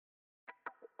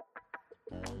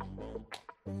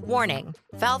Warning,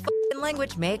 foul f***ing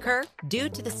language may occur due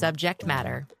to the subject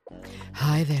matter.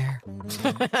 Hi there.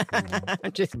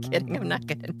 I'm just kidding. I'm not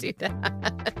going to do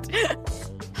that.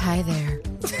 Hi there.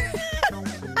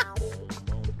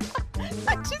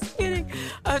 I'm just kidding.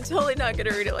 I'm totally not going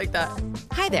to read it like that.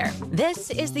 Hi there. This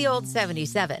is the Old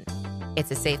 77.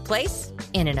 It's a safe place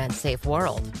in an unsafe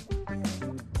world.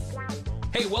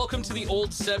 Hey, welcome to the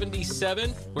Old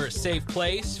 77. We're a safe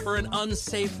place for an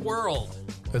unsafe world.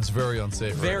 It's very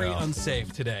unsafe Very right now.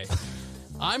 unsafe today.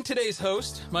 I'm today's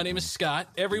host. My name is Scott.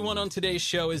 Everyone on today's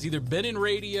show has either been in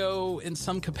radio in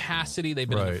some capacity. They've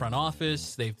been in the front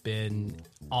office. They've been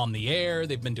on the air.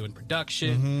 They've been doing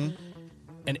production. Mm-hmm.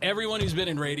 And everyone who's been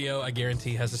in radio, I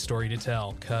guarantee, has a story to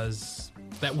tell. Because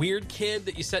that weird kid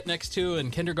that you sat next to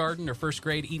in kindergarten or first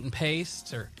grade eating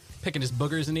paste or picking his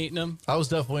boogers and eating them. I was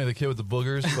definitely the kid with the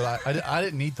boogers, but I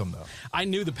didn't eat them, though. I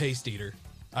knew the paste eater.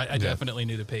 I definitely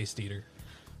knew the paste eater.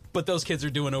 But those kids are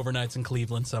doing overnights in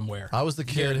Cleveland somewhere. I was the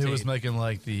kid who was making,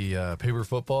 like, the paper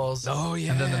footballs. Oh,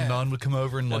 yeah. And then the nun would come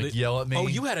over and, like, yell at me. Oh,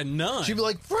 you had a nun. She'd be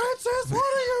like, Francis, what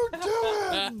are you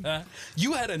doing?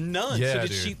 You had a nun. Yeah, so did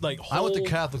dude. she, like, I went to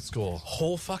Catholic school.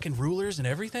 Whole fucking rulers and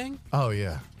everything? Oh,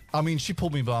 yeah. I mean, she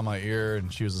pulled me by my ear,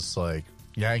 and she was just, like,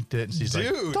 yanked it. And she's like,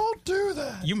 don't do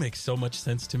that. You make so much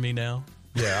sense to me now.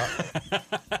 Yeah.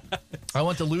 I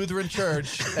went to Lutheran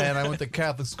church, and I went to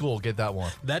Catholic school. Get that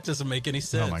one. That doesn't make any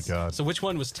sense. Oh, my God. So which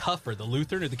one was tougher, the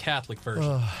Lutheran or the Catholic version?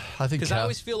 I think Because I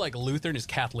always feel like Lutheran is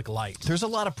Catholic light. There's a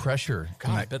lot of pressure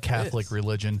in I bet that there Catholic is.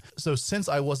 religion. So since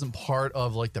I wasn't part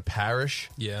of, like, the parish,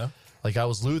 Yeah. like, I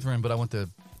was Lutheran, but I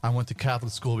went to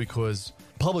Catholic school because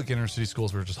public inner city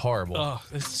schools were just horrible. Oh,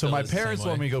 so my parents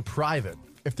wanted me to go private.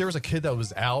 If there was a kid that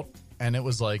was out and it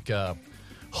was like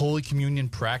Holy Communion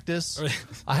practice,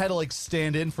 I had to, like,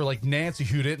 stand in for, like, Nancy,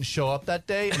 who didn't show up that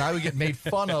day, and I would get made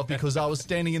fun of because I was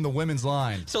standing in the women's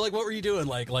line. So, like, what were you doing?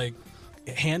 Like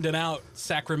handing out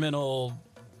sacramental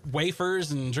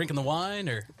wafers and drinking the wine,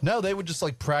 or? No, they would just,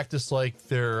 like, practice, like,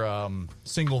 their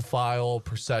single file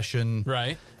procession.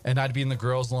 Right. And I'd be in the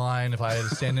girls' line if I had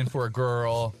to stand in for a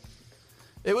girl.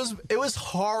 It was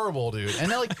horrible, dude.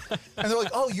 And they're like,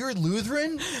 "Oh, you're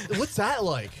Lutheran? What's that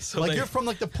like? So like you're from,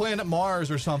 like, the planet Mars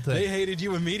or something." They hated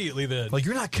you immediately then. Like,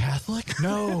 you're not Catholic?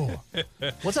 No.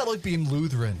 What's that like being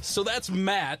Lutheran? So that's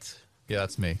Matt. Yeah,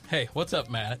 that's me. Hey, what's up,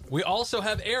 Matt? We also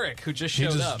have Eric, who just showed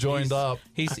up. He just joined up.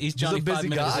 He's Johnny a busy 5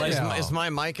 minutes guy late. now. Is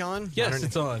my mic on? Yes,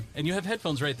 it's on. And you have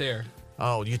headphones right there.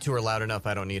 Oh, you two are loud enough.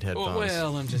 I don't need headphones.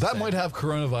 Well, I'm just That saying. might have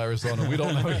coronavirus on it. We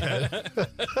don't know yet.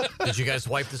 Did you guys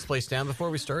wipe this place down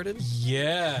before we started?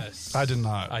 Yes. I did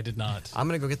not. I did not. I'm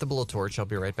going to go get the blowtorch. I'll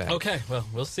be right back. Okay, well,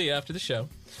 we'll see after the show.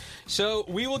 So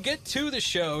we will get to the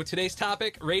show. Today's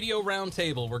topic, Radio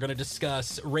Roundtable. We're going to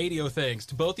discuss radio things.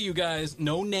 To both of you guys,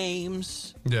 no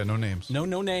names. Yeah, no names. No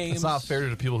names. It's not fair to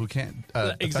the people who can't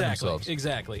defend themselves.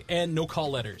 Exactly. And no call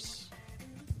letters.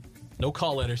 No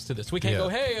call letters to this. We can't go,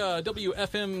 hey,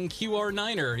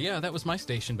 WFMQR9er. Yeah, that was my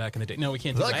station back in the day. No, we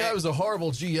can't do That that. guy was a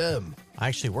horrible GM. I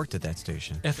actually worked at that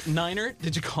station. F9er?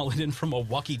 Did you call it in from a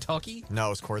walkie-talkie? No, it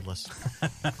was cordless.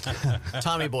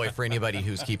 Tommy Boy for anybody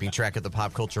who's keeping track of the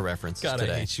pop culture references God, I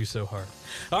today. hate you so hard.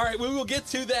 All right, we will get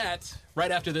to that right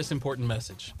after this important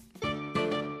message.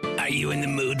 Are you in the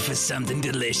mood for something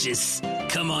delicious?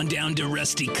 Come on down to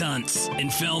Rusty Cunts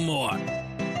in Fillmore.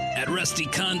 At Rusty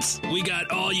Cunts, we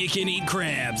got all-you-can-eat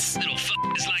crabs. Little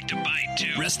f***ers like to bite,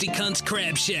 too. Rusty Cunts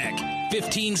Crab Shack,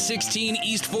 1516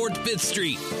 East 4th 5th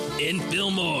Street in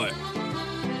Fillmore.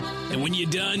 And when you're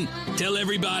done, tell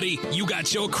everybody you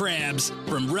got your crabs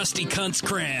from Rusty Cunts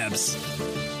Crabs.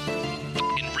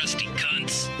 F***ing Rusty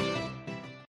Cunts.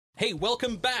 Hey,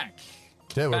 welcome back.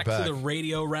 Yeah, we're back back. to the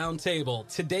Radio Roundtable.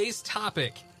 Today's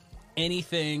topic,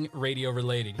 anything radio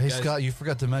related. Hey, Scott, you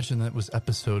forgot to mention that it was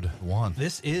episode 1.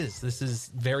 This is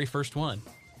very first one.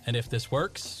 And if this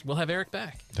works, we'll have Eric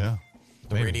back. Yeah.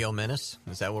 The Radio Menace?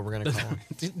 Is that what we're going to call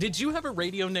it? Did you have a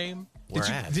radio name? Where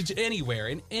at? Did you anywhere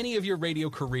in any of your radio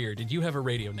career? Did you have a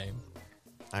radio name?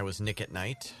 I was Nick at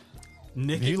Night.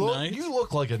 Nick You at look, Night. you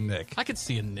look like a Nick. I could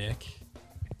see a Nick.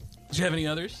 Did you have any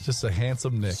others? Just a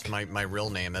handsome Nick. It's my real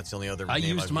name. That's the only other I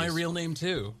name used I've my used. real name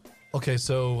too. Okay,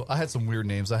 so I had some weird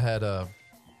names. I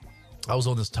was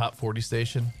on this top 40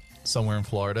 station somewhere in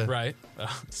Florida. Right,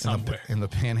 somewhere In the in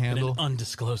Panhandle. an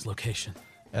undisclosed location.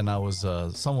 And I was,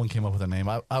 someone came up with a name.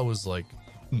 I was, like,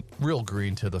 real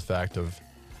green to the fact of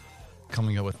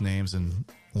coming up with names, and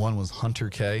one was Hunter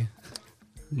K.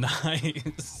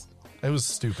 Nice. It was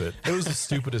stupid. It was the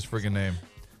stupidest friggin' name.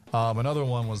 Another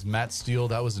one was Matt Steele.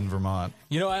 That was in Vermont.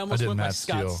 You know, I almost did went by Matt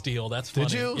Scott Steele. Steele. That's funny.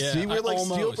 Did you? Yeah, See, we're like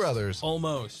almost, Steele brothers.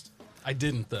 Almost. I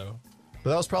didn't, though. But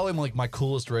that was probably like my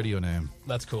coolest radio name.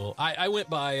 That's cool. I went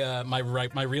by my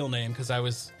real name because I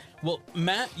was... Well,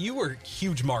 Matt, you were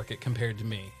huge market compared to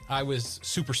me. I was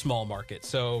super small market.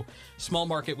 So small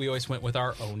market, we always went with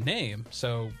our own name.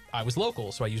 So I was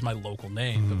local, so I used my local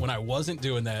name. But when I wasn't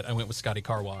doing that, I went with Scotty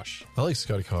Car Wash. I like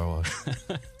Scotty Car Wash.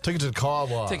 Take it to the car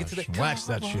wash. Take it to the wax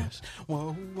car that wash. shit.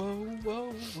 Whoa, whoa,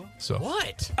 whoa, whoa. So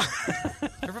What?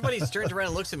 Everybody turns around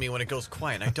and looks at me when it goes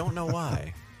quiet. I don't know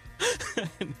why.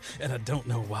 And I don't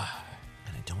know why.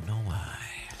 And I don't know why.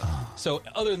 So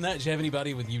other than that, did you have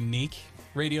anybody with unique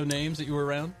radio names that you were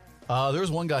around? there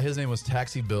was one guy. His name was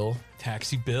Taxi Bill.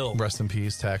 Taxi Bill. Rest in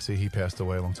peace, Taxi. He passed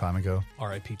away a long time ago.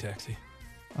 R.I.P. Taxi.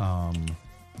 I'm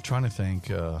trying to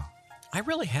think. I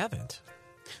really haven't.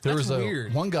 There That's was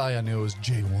weird. one guy I knew was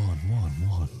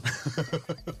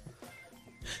J111.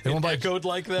 It echoed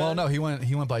like that? Well, no, he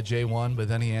went by J1, but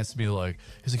then he answered me like,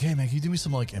 he's like, hey man, can you do me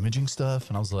some like imaging stuff?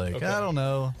 And I was like, Okay. I don't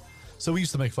know. So we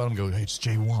used to make fun of him, go, hey, it's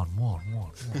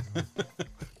J111.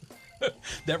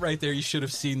 That right there, you should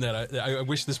have seen that. I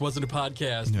wish this wasn't a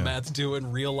podcast. Yeah. Matt's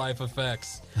doing real life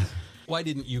effects. Why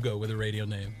didn't you go with a radio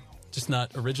name? Just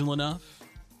not original enough?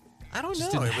 I don't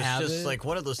Just know. didn't It was have just it? like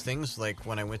one of those things, like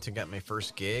when I went to get my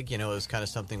first gig, you know, it was kind of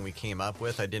something we came up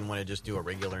with. I didn't want to just do a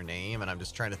regular name, and I'm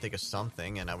just trying to think of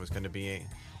something, and I was going to be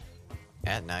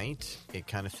at night. It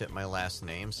kind of fit my last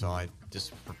name, so I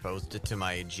just proposed it to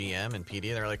my GM and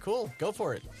PD. They're like, cool, go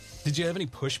for it. Did you have any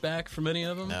pushback from any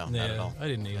of them? No, not at all. I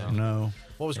didn't either. No.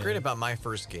 What was great about my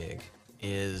first gig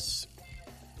is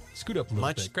Scoot up a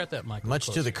little bit. Grab that mic. much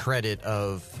to the credit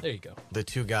of There you go. the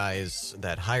two guys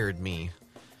that hired me,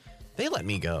 they let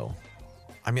me go.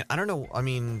 I mean, I don't know. I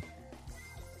mean,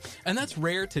 And that's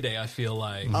rare today, I feel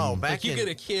like. Oh, like back you in- get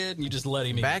a kid and you just let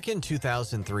him in. back in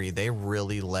 2003, they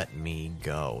really let me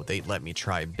go. They let me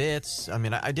try bits. I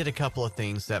mean, I did a couple of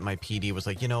things that my PD was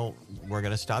like, you know, we're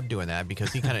going to stop doing that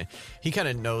because he kind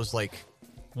of knows like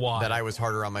Why? that I was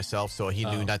harder on myself, so he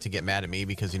knew not to get mad at me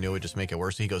because he knew it would just make it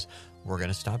worse. So he goes, we're going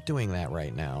to stop doing that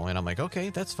right now. And I'm like, okay,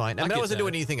 that's fine. I mean, I get wasn't that.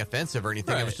 doing anything offensive or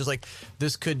anything. It was Right. just like,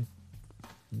 this could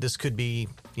be,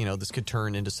 you know, this could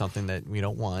turn into something that we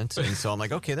don't want. And so I'm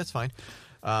like, okay, that's fine.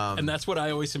 And that's what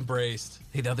I always embraced.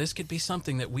 Hey, now this could be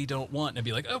something that we don't want. And I'd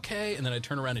be like, okay. And then I'd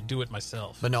turn around and do it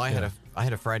myself. But no, I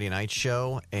had a Friday night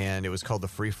show, and it was called the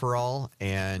Free for All,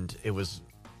 and it was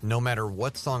no matter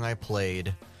what song I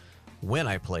played, when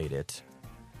I played it,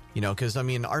 you know, because I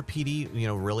mean, our PD, you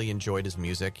know, really enjoyed his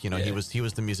music. You know, Yeah. he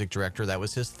was the music director, that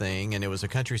was his thing, and it was a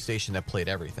country station that played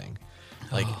everything,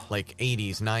 like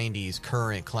 80s, 90s,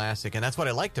 current, classic, and that's what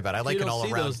I liked about it. I like you it don't all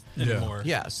see around. those anymore.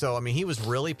 Yeah, so I mean, he was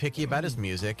really picky about his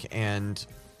music,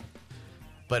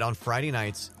 but on Friday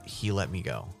nights he let me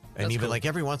go, and That's even cool. like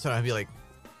every once in a while I'd be like,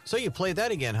 "So you played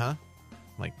that again, huh?" I'm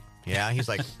like, "Yeah." He's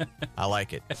like, "I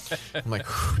like it." I'm like,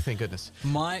 "Whew, "Thank goodness."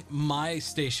 My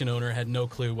station owner had no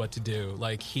clue what to do.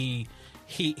 Like he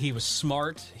was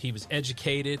smart, he was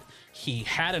educated, he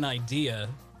had an idea,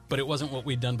 but it wasn't what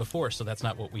we'd done before, so that's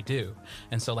not what we do.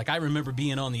 And so like I remember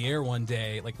being on the air one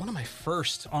day, like one of my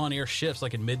first on-air shifts,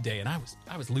 like in midday, and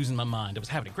I was losing my mind. I was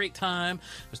having a great time,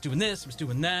 I was doing this, I was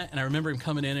doing that, and I remember him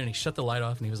coming in and he shut the light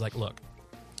off and he was like, "Look,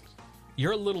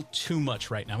 you're a little too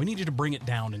much right now. We need you to bring it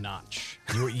down a notch."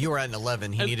 You were at an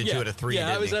 11. He needed you at a 3. Yeah, I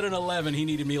didn't was he? at an 11. He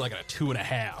needed me like at a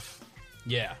 2.5.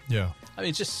 Yeah. Yeah. I mean,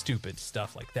 it's just stupid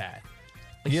stuff like that.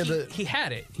 Like Yeah, he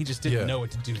had it. He just didn't Yeah. know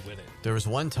what to do with it. There was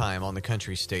one time on the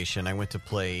country station I went to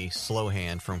play Slow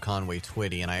Hand from Conway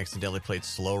Twitty, and I accidentally played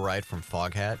Slow Ride from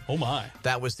Foghat. Oh, my.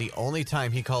 That was the only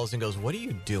time he calls and goes, "What are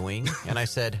you doing?" And I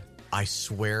said, "I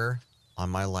swear on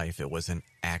my life it was an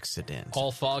accident."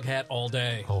 All Foghat all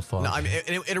day. Oh, fuck. No, I mean,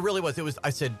 it really was. It was.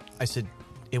 I said,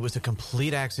 it was a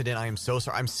complete accident. I am so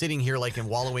sorry. I'm sitting here like in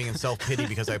wallowing in self pity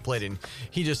because I played it. And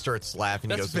he just starts laughing.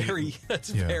 He That's goes, very,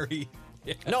 that's Yeah. very.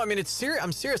 Yeah. No, I mean, it's serious.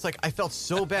 I'm serious. Like, I felt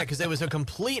so bad because it was a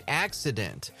complete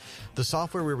accident. The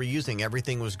software we were using,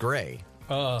 everything was gray.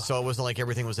 So it wasn't like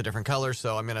everything was a different color.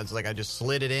 So, I mean, I was like, I just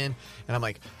slid it in, and I'm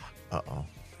like, uh-oh.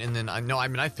 And then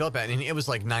I felt bad. And it was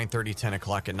like 9:30, 10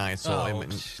 o'clock at night. So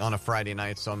on a Friday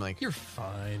night. So I'm like, You're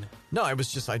fine. no, it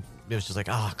was just like,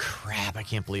 oh, crap. I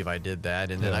can't believe I did that.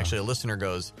 And then Yeah. actually a listener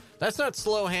goes, "That's not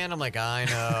Slow Hand." I'm like, I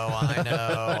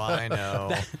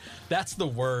know. That's the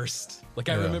worst. Like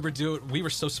I Yeah. remember we were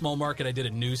so small market. I did a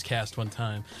newscast one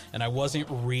time, and I wasn't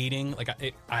reading. Like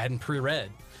I hadn't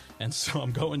pre-read, And so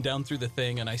I'm going down through the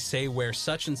thing, and I say where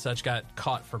such and such got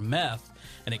caught for meth,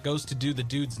 and it goes to do the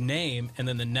dude's name, and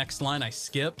then the next line I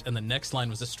skipped, and the next line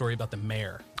was a story about the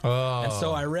mayor. Oh. And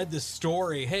so I read this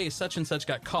story, hey, such and such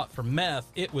got caught for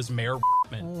meth, it was Mayor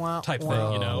type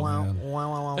thing, you know?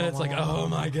 And it's like, oh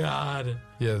my God.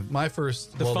 Yeah, my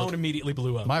first... The phone immediately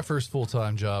blew up. My first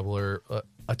full-time job, where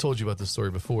I told you about this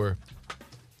story before.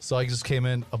 So I just came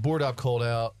in, a board op called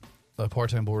out, a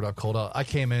part-time board op called out. I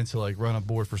came in to like run a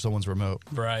board for someone's remote.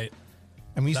 Right.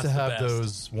 And we used That's to the have best.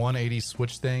 those 180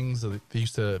 switch things. They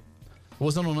used to... It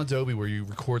wasn't on Adobe where you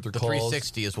record their The calls.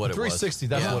 360 is what it was. 360,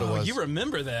 that's Yeah. what it was. You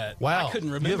remember that. Wow. I couldn't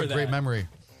remember You have a that. great memory.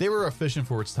 They were efficient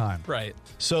for its time. Right.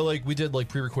 So, like, we did, like,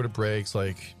 pre-recorded breaks.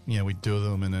 Like, you know, we'd do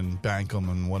them and then bank them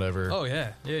and whatever. Oh,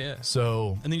 yeah. Yeah, yeah.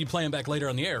 So, And then you play them back later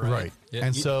on the air, right? Right. Yeah.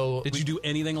 And so Did you do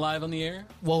anything live on the air?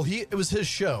 well, it was his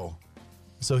show.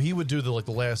 So he would do the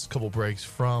last couple breaks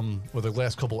the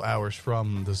last couple hours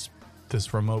from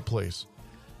this remote place.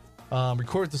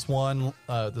 Recorded this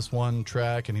one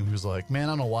track, and he was like, "Man,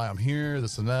 I don't know why I'm here,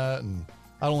 this and that, and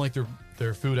I don't like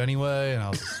their food anyway." And I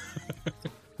was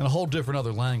in a whole different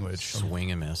other language. Swing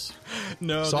and miss.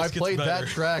 No. So I played that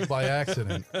track by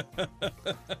accident.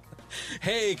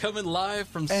 Hey, coming live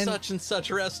from And- such and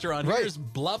such restaurant. Right. Here's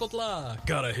blah, blah, blah.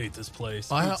 God, I hate this place.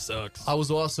 I- It sucks. I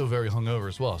was also very hungover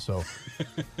as well, so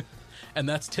And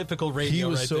that's typical radio he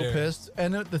was right so there. pissed.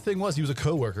 And the thing was, he was a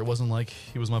coworker. It wasn't like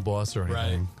he was my boss or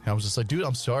anything. Right. I was just like, dude,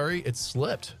 I'm sorry, it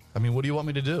slipped. I mean, what do you want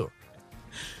me to do?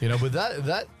 You know, but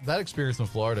that experience in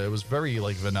Florida, it was very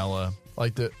like vanilla.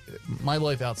 Like my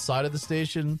life outside of the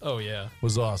station Oh, yeah.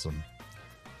 was awesome.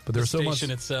 But there The was so much.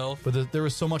 station itself. But there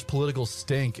was so much political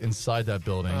stink inside that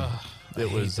building. It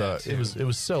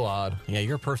was so odd. Yeah,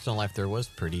 your personal life there was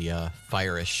pretty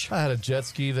fire-ish. I had a jet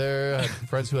ski there. I had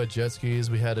friends who had jet skis.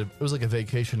 It was like a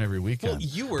vacation every weekend. Well,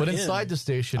 you were but in- inside the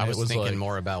station, I it was was thinking like,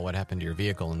 more about what happened to your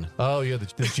vehicle, and oh yeah,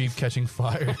 the Jeep catching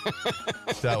fire.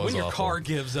 That was When your awful. wer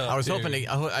gives up. I was dude. hoping to.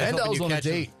 I was And I hoping was you on a catch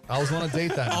date. I was on a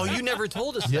date that Oh, night. you never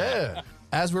told us that. Yeah.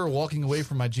 As we were walking away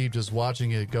from my Jeep, just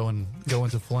watching it go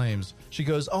into flames, she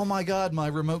goes, "Oh my God, my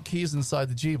remote key's inside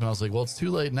the Jeep." And I was like, "Well, it's too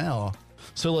late now."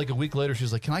 So like a week later,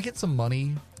 she's like, "Can I get some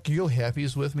money? Can you go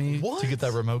halfies with me to get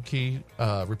that remote key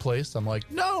replaced?" I'm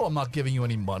like, "No, I'm not giving you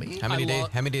any money." How many I days? lo-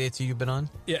 How many dates have you been on?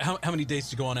 Yeah, how many dates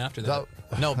did you go on after that?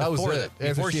 No, that was before it. that.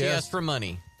 Before After she asked for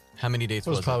money, how many dates it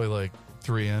was was probably like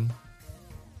 3 in.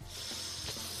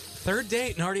 Third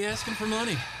date and already asking for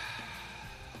money.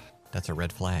 That's a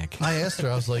red flag. I asked her,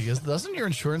 I was like, doesn't your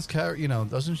insurance cover? You know,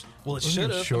 doesn't Well, it doesn't should your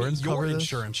have. insurance Your cover this?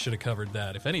 insurance should have covered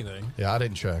that, if anything. Yeah, I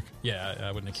didn't check. Yeah,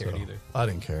 I wouldn't have cared So, either. I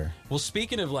didn't care. Well,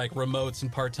 speaking of like remotes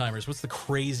and part timers, what's the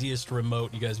craziest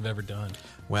remote you guys have ever done?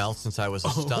 Well, since I was a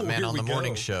stuntman here on the we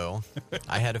morning go. show,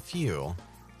 I had a few.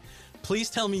 Please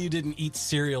tell me you didn't eat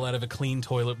cereal out of a clean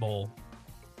toilet bowl.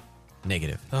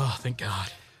 Negative. Oh, thank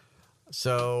God.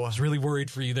 So I was really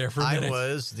worried for you there for a I minute.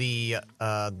 was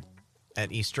at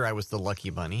Easter. I was the Lucky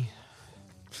Bunny.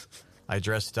 I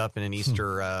dressed up in an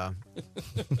Easter. I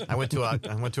went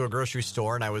to a grocery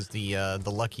store and I was the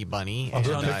Lucky Bunny. Are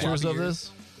there on the pictures of floppy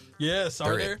this? Yes,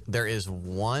 are there? There is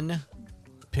one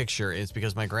picture. It's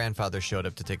because my grandfather showed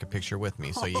up to take a picture with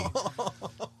me. So you.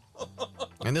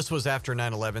 And this was after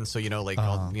 9/11, so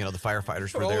all, the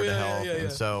firefighters were Oh, there to yeah, help, yeah, yeah.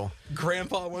 and so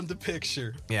Grandpa wanted the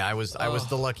picture. yeah, I was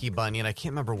the Lucky Bunny, and I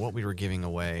can't remember what we were giving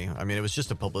away. I mean, it was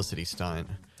just a publicity stunt.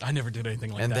 I never did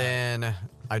anything like And that. then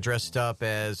I dressed up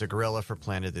as a gorilla for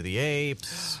Planet of the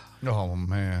Apes. Oh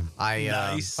man,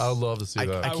 Nice. I would love to see I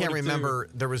that. can't would've remember.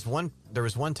 There was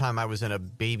one time I was in a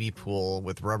baby pool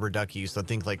with rubber duckies. I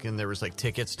think and there was like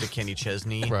tickets to Kenny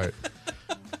Chesney. Right.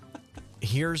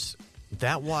 Here's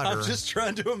that water. I'm just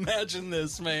trying to imagine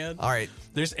this, man. All right.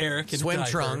 There's Eric in Swim a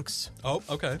diaper. trunks. Oh,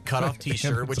 okay. Cut off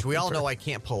T-shirt, which we all know I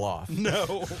can't pull off.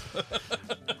 No.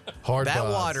 Hard That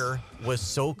bods. water was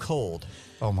so cold.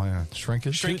 Oh my God,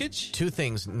 shrinkage. Shrinkage? Two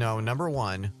things. No, number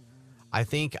one, I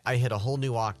think I hit a whole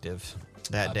new octave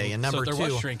that day. And so number there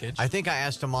two, was shrinkage. I think I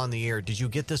asked him on the air, did you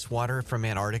get this water from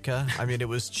Antarctica? I mean, it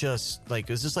was just like,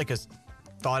 it was just like a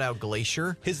thawed out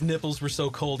glacier. His nipples were so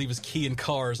cold he was keying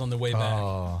cars on the way back.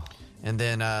 Oh, And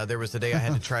then there was the day I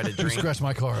had to try to drink. scratch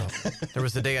my car up. There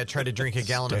was the day I tried to drink a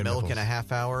gallon of Stay milk nipples. in a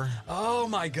half hour, Oh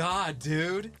my God,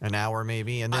 dude. an hour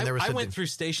maybe. And then there was I the- went through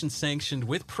station sanctioned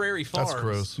with Prairie Farms That's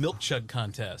gross. milk chug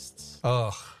contests.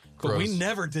 Ugh, But gross. we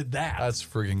never did that. That's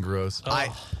friggin' gross.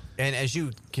 And as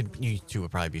you two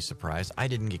would probably be surprised, I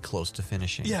didn't get close to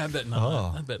finishing. yeah, I bet not.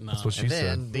 Oh, I bet not. that's what she And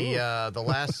said. then the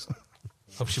last.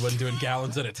 Hope she wasn't doing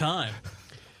gallons at a time.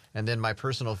 And then my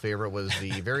personal favorite was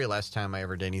the very last time I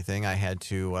ever did anything. I had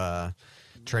to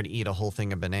try to eat a whole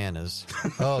thing of bananas.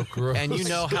 Oh, gross. And you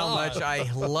know how much I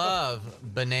love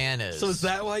bananas. So is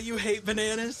that why you hate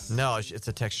bananas? No, it's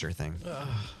a texture thing.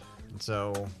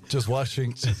 So just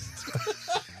watching.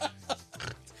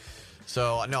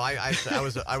 So no, I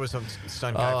was a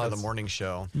stunt guy for the morning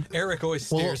show. Eric always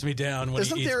stares me down when he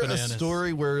eats bananas. Isn't there a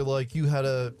story where like you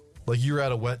were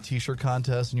at a wet T-shirt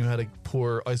contest and you had to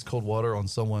pour ice cold water on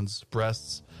someone's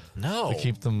breasts? No, to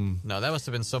keep them. No, that must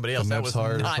have been somebody else. That was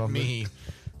not me.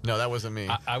 No, that wasn't me.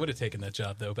 I would have taken that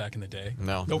job though back in the day.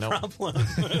 No problem.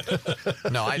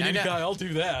 No, you need a guy. I'll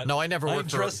do that. No, I never worked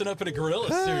dressing up in a gorilla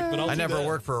suit, but I never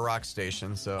worked for a rock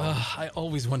station. So I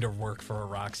always wanted to work for a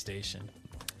rock station.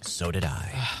 So did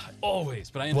I. Always,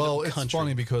 but I ended up it's country.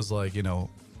 funny because like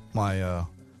my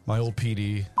old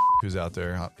PD who's out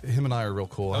there, him and I are real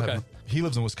cool. Okay. He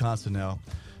lives in Wisconsin now.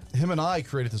 Him and I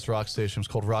created this rock station. It was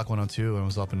called Rock 102 and it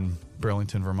was up in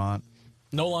Burlington, Vermont.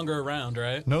 No longer around,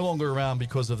 right? No longer around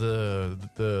because of the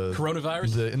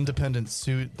coronavirus, the independent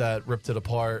suit that ripped it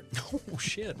apart. Oh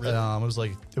shit! Really?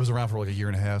 It was around for like a year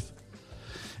and a half,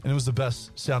 and it was the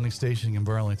best sounding station in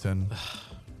Burlington.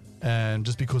 And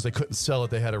just because they couldn't sell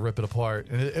it, they had to rip it apart.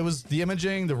 And it was the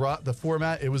imaging, the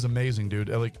format. It was amazing, dude.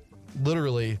 Like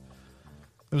literally,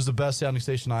 it was the best sounding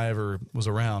station I ever was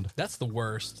around. That's the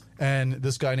worst. And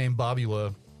this guy named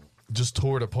Bobula just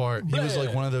tore it apart. He was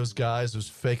like one of those guys, those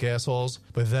fake assholes.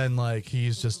 But then like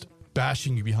he's just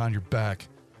bashing you behind your back.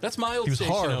 That's my old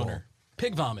station owner.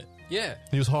 Pig Vomit. Yeah.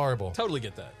 He was horrible. Totally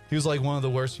get that. He was like one of the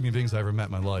worst human beings I ever met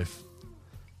in my life.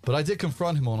 But I did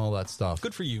confront him on all that stuff.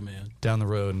 Good for you, man. Down the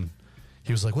road, and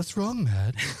he was like, "What's wrong,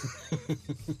 Matt?"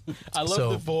 I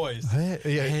love the voice.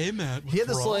 Hey, Matt. He had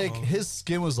this like his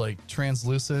skin was like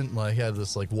translucent, like he had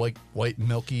this like white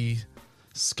milky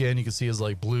skin. You could see his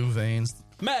like blue veins.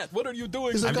 Matt, what are you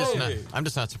doing? I'm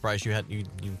just not surprised you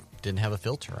didn't have a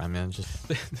filter. I mean, just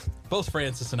both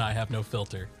Francis and I have no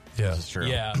filter. Yeah, this is true.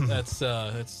 Yeah, that's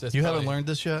you haven't learned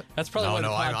this yet. That's probably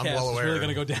why the podcast I'm well aware. is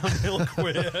really going to go downhill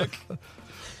quick.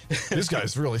 These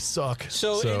guys really suck.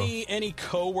 So any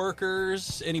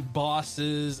coworkers, any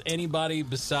bosses, anybody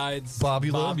besides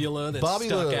Bobula that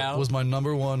stuck out? Was my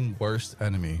number one worst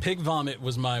enemy. Pig Vomit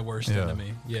was my worst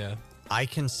enemy. Yeah. I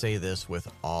can say this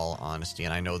with all honesty,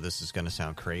 and I know this is going to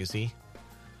sound crazy.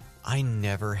 I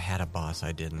never had a boss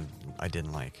I didn't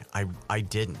like. I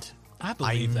didn't. I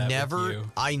believe that with you.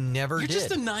 I never You're did.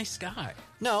 just a nice guy.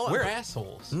 No. We're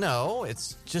assholes. No,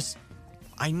 it's just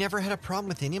I never had a problem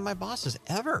with any of my bosses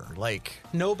ever. Like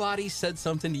nobody said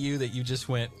something to you that you just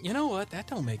went, you know what? That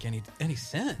don't make any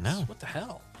sense. No. What the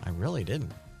hell? I really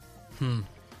didn't.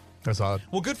 That's odd.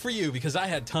 Well, good for you because I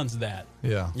had tons of that.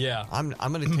 Yeah. Yeah. I'm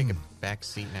going to take a back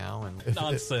seat now and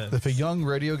nonsense. If a young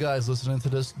radio guy is listening to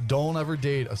this, don't ever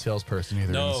date a salesperson either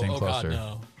in the same cluster. God,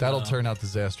 no. That'll turn out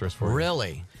disastrous for you.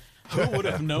 Really? Who would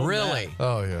have known? Really? That?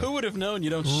 Oh yeah. Who would have known you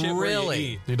don't shit where you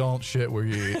eat? You don't shit where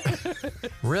you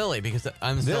eat. Really? Because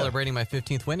I'm celebrating my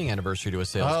 15th wedding anniversary to a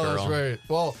sales girl. Oh, that's right.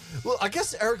 Well, I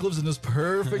guess Eric lives in this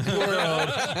perfect world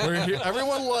where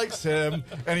everyone likes him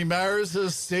and he marries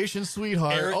his station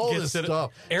sweetheart. Eric all gets this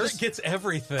stuff. Eric gets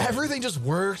everything. Everything just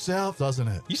works out, doesn't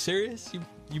it? You serious?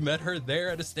 You met her there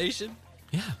at a station?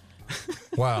 Yeah.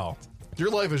 Wow. Your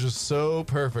life is just so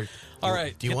perfect. All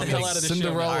right. Do you want the me hell to out of the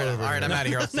Cinderella show? over All right, here. I'm out of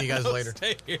here. I'll see you guys later.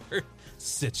 Stay here.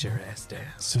 Sit your ass down.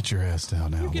 Sit your ass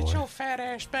down now, Get boy. your fat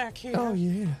ass back here. Oh,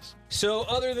 yes. So,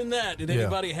 other than that, did Yeah.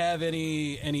 anybody have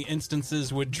any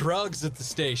instances with drugs at the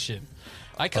station?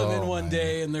 I come in one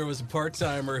day and there was a part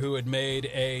timer who had made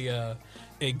a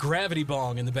gravity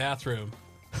bong in the bathroom.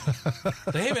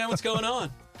 Hey man, what's going on?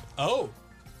 Oh,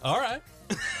 all right.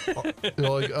 You're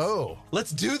like, oh.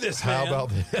 Let's do this, How man.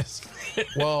 about this?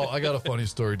 Well, I got a funny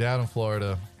story. Down in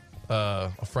Florida,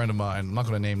 a friend of mine, I'm not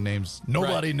going to name names.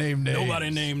 Nobody named names. Nobody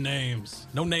named names.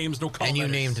 No names, no call And you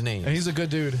letters. named names. And he's a good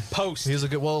dude. Post. He's a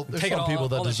good, well, there's Take some people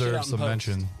that all that shit deserve out and some post.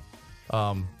 mention.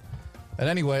 And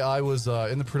anyway, I was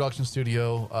in the production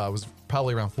studio. I was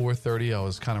probably around 4:30. I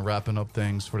was kind of wrapping up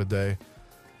things for the day.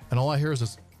 And all I hear is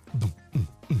this,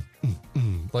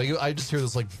 like, I just hear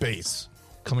this, like, bass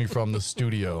coming from the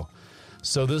studio.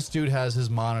 So this dude has his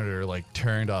monitor, like,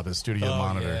 turned up, his studio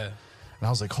monitor. Yeah. And I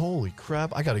was like, holy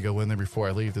crap, I got to go in there before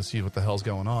I leave to see what the hell's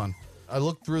going on. I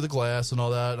looked through the glass and all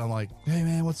that, and I'm like, hey,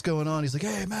 man, what's going on? He's like,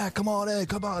 hey, Matt, come on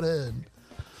in.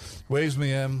 Waves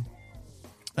me in.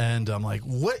 And I'm like,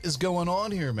 what is going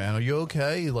on here, man? Are you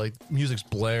okay? Like, music's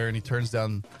blaring. He turns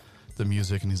down the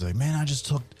music, and he's like, man, I just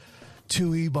took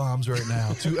 2 E-bombs right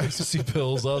now, 2 ecstasy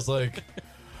pills. I was like,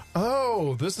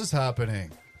 oh, this is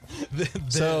happening.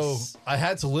 So I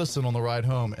had to listen on the ride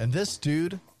home, and this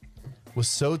dude was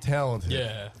so talented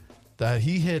Yeah. that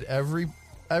he hit every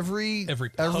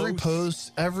every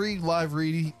post, every live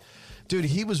read. Dude,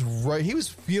 he was right. He was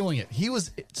feeling it. He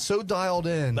was so dialed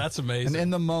in. That's amazing. And in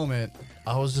the moment,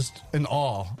 I was just in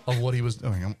awe of what he was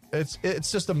doing. It's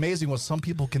just amazing what some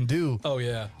people can do. Oh,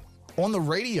 yeah. On the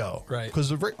radio. Right.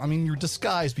 Because, I mean, you're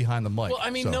disguised behind the mic. Well,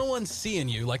 I mean, no one's seeing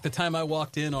you. Like the time I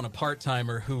walked in on a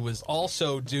part-timer who was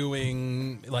also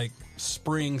doing, like,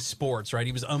 spring sports, right?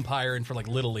 He was umpiring for, like,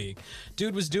 Little League.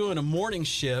 Dude was doing a morning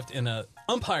shift in a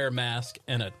umpire mask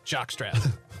and a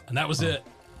jockstrap. And that was it.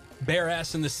 Bare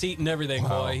ass in the seat and everything,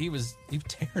 boy. He was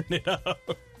tearing it up.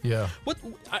 Yeah.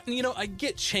 I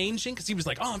get changing because he was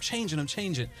like, oh, I'm changing.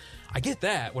 I get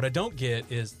that. What I don't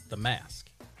get is the mask.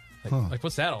 Like,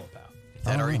 what's that all about?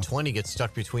 That RE20 gets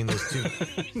stuck between those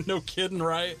two. No kidding,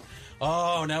 right?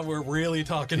 Oh, now we're really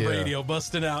talking radio,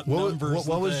 busting out numbers.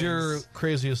 What was your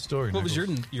craziest story? What was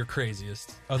your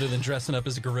craziest, other than dressing up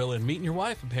as a gorilla and meeting your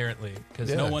wife, apparently?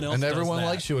 Because no one else and does everyone that.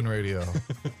 likes you in radio.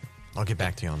 I'll get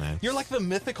back to you on that. You're like the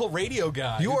mythical radio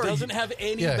guy who doesn't have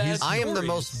any bad stories. I am the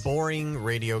most boring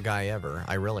radio guy ever.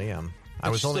 I really am. I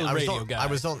was only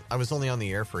on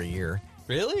the air for a year.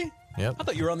 Really? Yep. I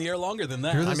thought you were on the air longer than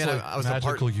that. You're this I was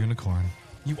magical unicorn.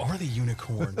 You are the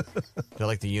unicorn. They're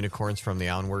like the unicorns from the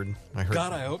Onward. I heard.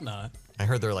 God, I hope not. I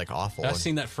heard they're like awful. I've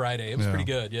seen that Friday. It was pretty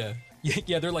good. Yeah.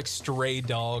 Yeah, they're like stray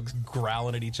dogs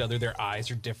growling at each other. Their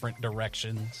eyes are different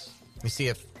directions. You see,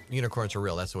 if unicorns are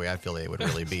real, that's the way I feel they would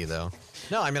really be, though.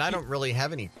 No, I mean, I don't really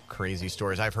have any crazy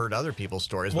stories. I've heard other people's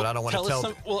stories, but I don't want to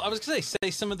tell. I was going to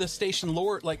say some of the station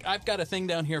lore. Like, I've got a thing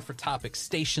down here for topics,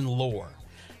 station lore.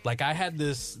 Like, I had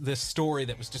this story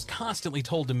that was just constantly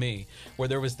told to me where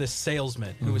there was this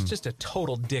salesman who was just a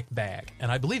total dick bag.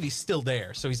 And I believe he's still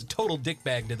there. So he's a total dick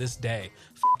bag to this day.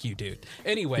 Fuck you, dude.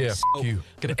 Anyway,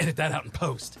 gonna edit that out in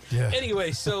post. Yeah.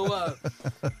 Anyway, so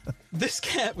this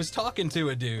cat was talking to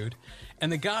a dude.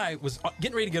 And the guy was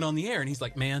getting ready to get on the air, and he's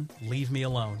like, man, leave me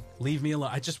alone. Leave me alone.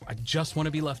 I just want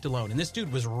to be left alone. And this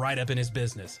dude was right up in his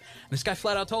business. And this guy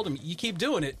flat out told him, you keep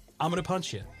doing it, I'm going to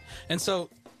punch you. And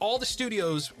so all the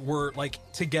studios were like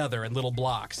together in little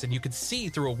blocks, and you could see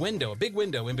through a window, a big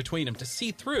window in between them to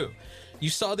see through. You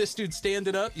saw this dude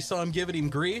standing up, you saw him giving him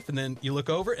grief, and then you look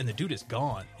over, and the dude is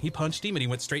gone. He punched him, and he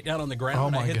went straight down on the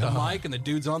ground, and I hit the mic, and the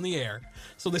dude's on the air.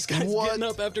 So this guy's getting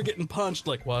up after getting punched,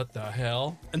 like, what the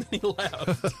hell? And then he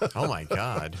left. Oh, my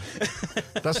God.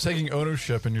 That's taking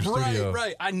ownership in your studio.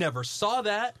 Right. I never saw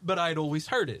that, but I'd always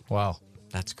heard it. Wow.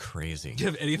 That's crazy. Do you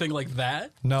have anything like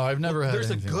that? No, I've never had anything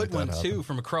like that. There's a good one, too,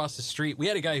 from across the street. We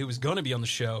had a guy who was going to be on the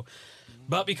show,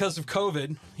 but because of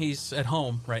COVID, he's at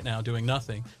home right now doing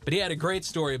nothing. But he had a great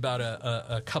story about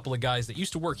a couple of guys that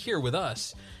used to work here with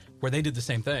us where they did the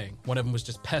same thing. One of them was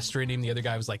just pestering him. The other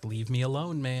guy was like, leave me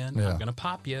alone, man. I'm going to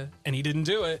pop you. And he didn't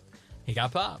do it. He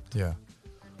got popped. Yeah.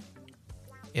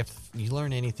 If you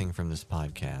learn anything from this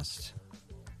podcast,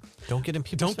 don't get in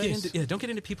people's face. Don't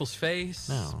get into people's face.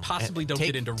 No. Possibly don't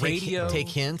get into radio. Take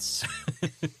hints.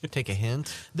 Take a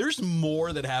hint. There's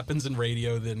more that happens in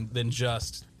radio than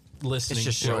just listening. It's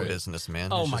just show business, man.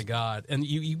 Oh my God. And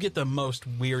you get the most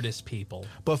weirdest people.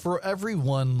 But for every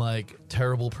one like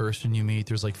terrible person you meet,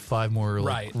 there's like 5 more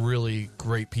like really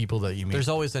great people that you meet. There's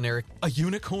always an Eric. A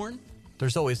unicorn?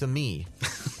 There's always a me.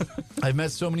 I've met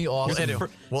so many awesome.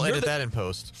 We'll edit that in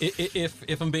post.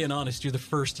 If I'm being honest, you're the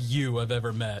first you I've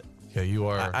ever met. Yeah, you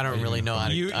are. I don't really know how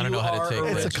to. I don't know how to take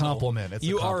it. It's a compliment.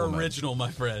 You are original, my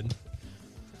friend.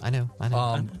 I know.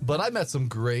 But I met some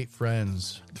great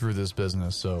friends through this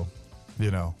business, so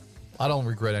I don't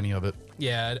regret any of it.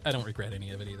 Yeah, I don't regret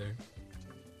any of it either.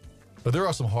 But there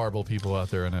are some horrible people out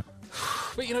there in it.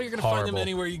 But you're going to find them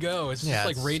anywhere you go. It's just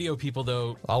like radio people,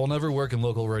 though. I will never work in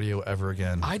local radio ever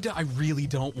again. I really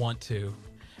don't want to.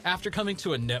 After coming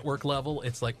to a network level,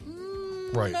 it's like,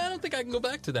 I don't think I can go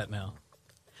back to that now.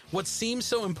 What seemed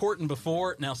so important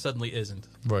before now suddenly isn't.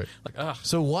 Right. Like,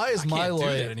 so why is my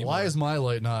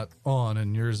light not on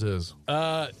and yours is?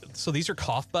 So these are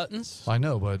cough buttons. I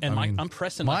know, but and I'm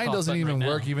pressing my mine doesn't even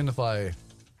work even if I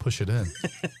push it in.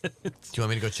 Do you want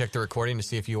me to go check the recording to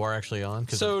see if you are actually on?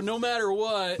 So no matter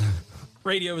what,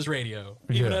 radio is radio,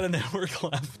 even at a network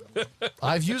level.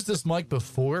 I've used this mic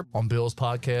before on Bill's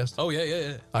podcast. Oh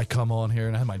yeah. I come on here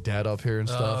and I have my dad up here and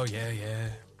stuff. Oh yeah.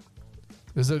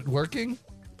 Is it working?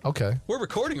 Okay. We're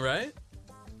recording, right?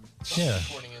 Yeah.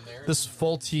 This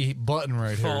faulty button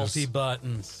right here. Faulty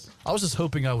buttons. I was just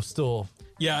hoping I was still.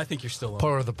 Yeah, I think you're still on.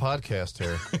 Part of the podcast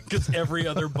here. Because every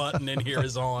other button in here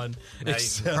is on. You'd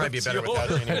probably be better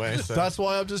without it anyway. So. That's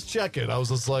why I'm just checking. I was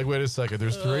just like, wait a second.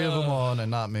 There's 3 of them on and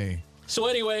not me. So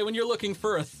anyway, when you're looking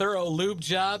for a thorough lube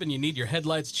job and you need your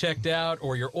headlights checked out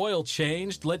or your oil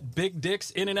changed, let Big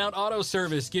Dick's In-N-Out Auto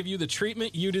Service give you the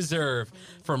treatment you deserve.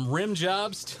 From rim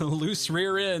jobs to loose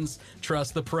rear ends,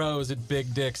 trust the pros at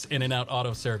Big Dick's In-N-Out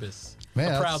Auto Service.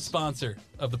 Man, a proud sponsor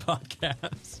of the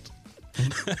podcast.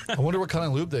 I wonder what kind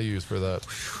of lube they use for that.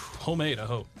 Homemade, I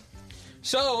hope.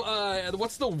 So,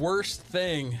 what's the worst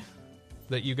thing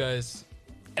that you guys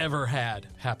ever had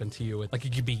happen to you? Like,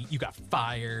 it could be you got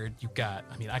fired.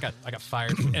 I got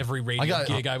fired from every radio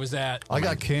gig I was at. I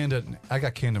got canned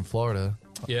in Florida.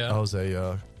 Yeah. I was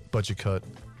a budget cut.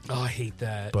 Oh, I hate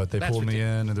that. But they That's pulled me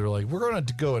ridiculous. in and they were like, "We're going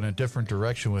to go in a different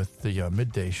direction with the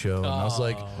midday show." And I was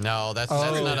like, No, that's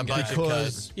not a budget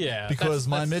cut. Yeah, because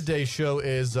my that's- midday show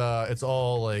is it's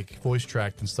all like voice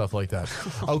tracked and stuff like that.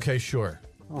 Okay, sure.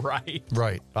 Right.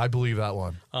 Right. I believe that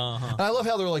one. And I love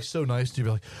how they're like so nice to you.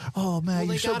 Be like, "Oh man, Well,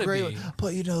 you're they so gotta great, be.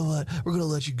 but you know what? We're gonna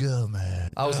let you go,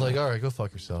 man." I was like, "All right, go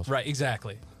fuck yourself." Right,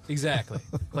 exactly.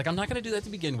 Like, I'm not going to do that to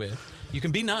begin with. You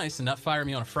can be nice and not fire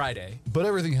me on a Friday. But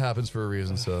everything happens for a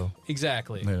reason, so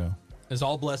Exactly. you know. There's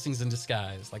all blessings in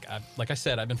disguise. Like I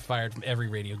said, I've been fired from every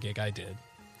radio gig I did.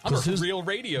 I'm a real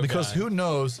radio Because guy. who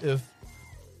knows if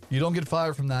you don't get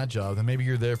fired from that job, then maybe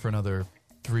you're there for another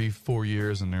 3-4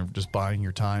 years and they're just buying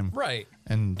your time. Right.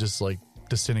 And just like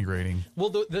disintegrating. Well,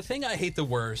 the thing I hate the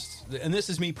worst, and this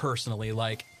is me personally,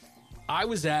 like, I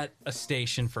was at a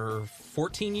station for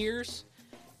 14 years,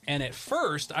 and at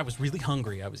first, I was really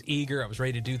hungry. I was eager. I was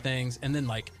ready to do things. And then,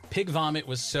 like, Pig Vomit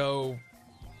was so...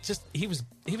 just he was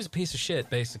a piece of shit,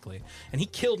 basically. And he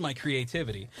killed my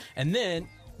creativity. And then...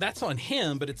 that's on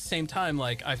him, but at the same time,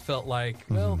 like, I felt like,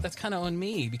 well, that's kind of on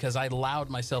me because I allowed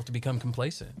myself to become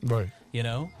complacent. Right. You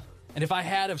know? And if I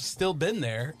had have still been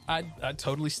there, I'd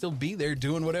totally still be there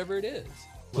doing whatever it is.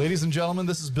 Ladies and gentlemen,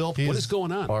 this is Bill. What is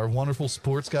going on? Our wonderful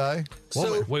sports guy.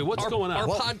 So wait, what's going on?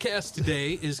 Our podcast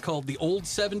today is called The Old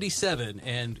 77,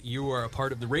 and you are a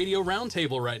part of the Radio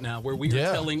Roundtable right now, where we are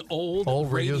Yeah. telling old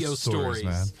radio radio stories,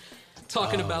 man.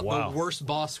 Talking about wow. the worst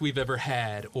boss we've ever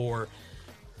had, or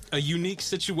a unique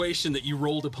situation that you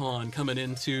rolled upon coming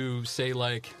into, say,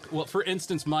 like, well, for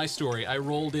instance, my story. I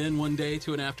rolled in one day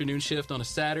to an afternoon shift on a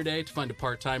Saturday to find a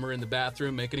part-timer in the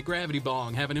bathroom making a gravity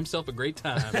bong, having himself a great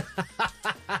time.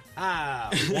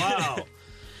 Wow.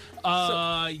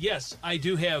 Yes, I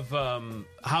do have.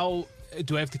 How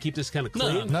do I have to keep this kind of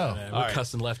clean? No. We're All right.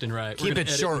 cussing left and right. We're Keep gonna it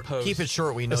edit short. and post. Keep it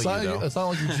short. We know It's not, you, though. it's not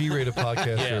like your G-rated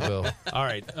podcast here, Bill. All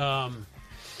right.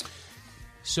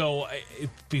 So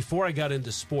before I got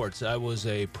into sports, I was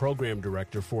a program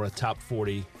director for a top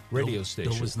 40 radio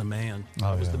station. Bill was the man. Oh,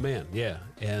 I was yeah. the man, yeah.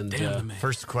 And Damn the man.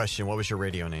 First question, what was your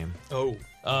radio name? Oh.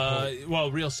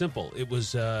 well, real simple. It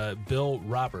was Bill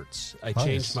Roberts. I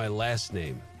changed my last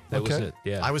name. That was Okay. it.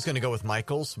 Yeah. I was going to go with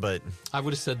Michaels, but I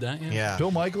would have said that, yeah. yeah.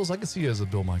 Bill Michaels? I can see you as a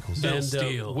Bill Michaels. Bill And,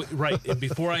 Steele. right. And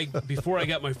before I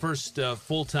got my first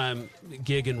full-time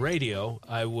gig in radio,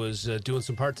 I was doing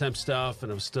some part-time stuff,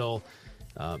 and I was still,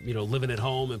 living at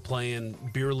home and playing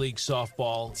beer league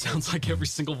softball. Sounds like every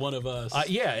single one of us.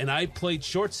 Yeah, and I played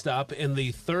shortstop, and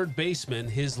the third baseman,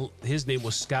 his name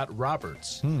was Scott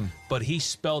Roberts, but he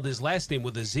spelled his last name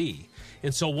with a Z.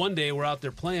 And so one day we're out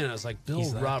there playing, and I was like, Bill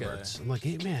He's that Roberts. guy. I'm like,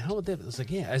 hey, man, how would that? I was like,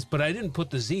 yeah. But I didn't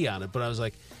put the Z on it, but I was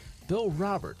like, Bill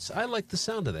Roberts. I like the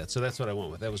sound of that, so that's what I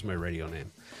went with. That was my radio name.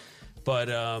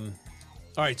 But, all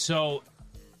right, so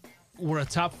we're a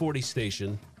top 40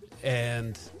 station,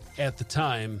 and at the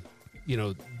time,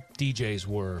 DJs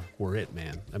were it,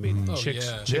 man. I mean, chicks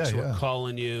Yeah, were yeah.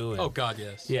 calling you. And, oh, God,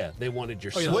 yes. yeah, they wanted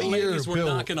your Oh, yeah, song. the ladies were Bill?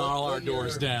 knocking all our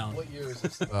doors down. What year is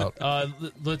this about?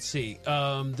 Let's see.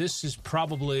 This is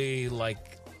probably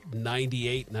like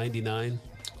 98, 99.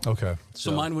 Okay.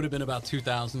 So mine would have been about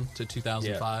 2000 to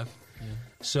 2005.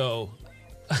 So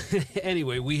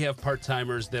anyway, we have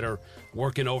part-timers that are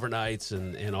working overnights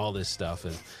and all this stuff.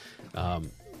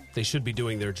 And they should be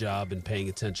doing their job and paying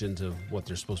attention to what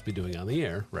they're supposed to be doing on the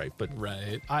air, right? But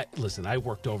Right. I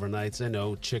worked overnights. I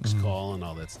know chicks call and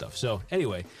all that stuff. So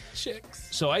anyway, Chicks.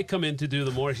 so I come in to do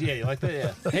the morning. Yeah, you like that?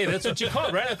 Yeah. Hey, that's what you call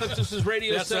it, right? I thought this was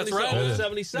Radio That's 77. right. Old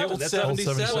 77. The old That's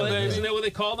 77, Well, baby. isn't that what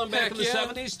they called them back Heck in the yeah.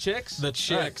 70s? Chicks? The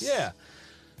chicks. All right, yeah.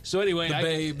 So anyway, The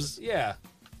babes. Yeah.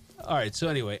 All right. So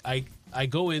anyway, I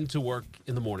go in to work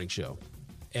in the morning show,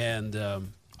 and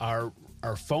our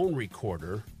phone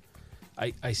recorder,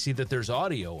 I see that there's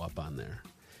audio up on there,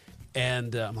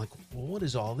 and I'm like, well, what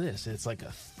is all this? And it's like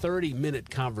a 30-minute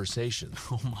conversation.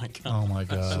 Oh, my God. Oh, my I'm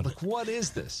God. like, what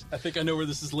is this? I think I know where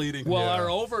this is leading. Well, our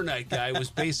overnight guy was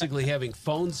basically having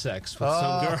phone sex with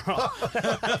some girl.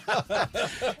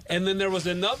 And then there was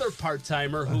another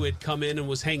part-timer who had come in and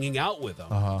was hanging out with him.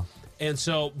 And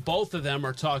so both of them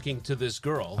are talking to this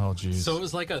girl. Oh, jeez. So it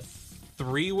was like a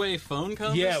three-way phone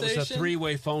conversation? Yeah, it was a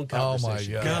three-way phone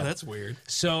conversation. Oh, my God, that's weird.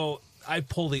 So I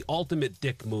pulled the ultimate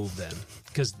dick move then,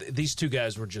 because these two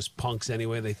guys were just punks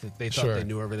anyway. They thought Sure. they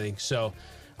knew everything. So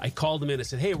I called them in and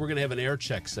said, hey, we're going to have an air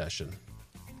check session.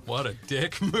 What a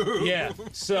dick move. Yeah.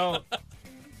 So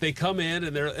they come in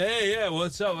and they're, hey, yeah,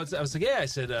 what's up? I was like, yeah. I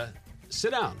said,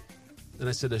 sit down. And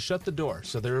I said, shut the door.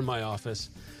 So they're in my office.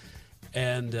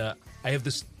 And I have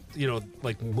this,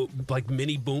 like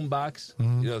mini boom box.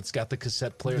 It's got the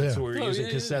cassette player. Yeah. That's what we were using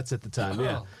cassettes at the time.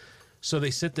 Yeah. Oh. So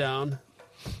they sit down,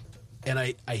 and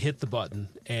I hit the button,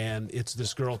 and it's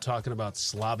this girl talking about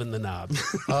slobbing the knob.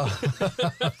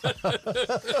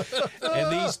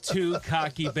 And these two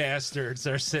cocky bastards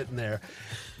are sitting there,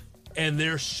 and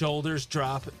their shoulders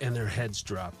drop and their heads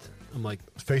dropped. I'm like,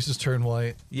 Faces turn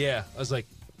white. yeah. I was like,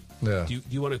 Yeah. do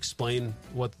you want to explain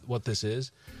what this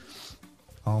is?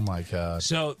 Oh, my God.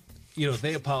 So,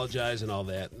 they apologized and all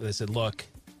that. And I said, look,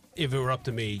 if it were up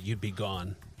to me, you'd be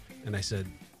gone. And I said,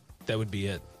 that would be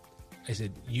it. I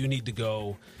said, you need to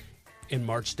go and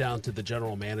march down to the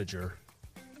general manager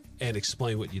and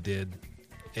explain what you did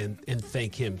and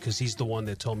thank him, because he's the one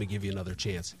that told me give you another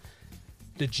chance.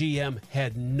 The GM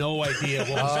had no idea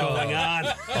what was going on.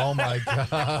 Oh, my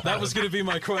God. That was going to be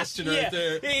my question right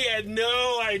there. He had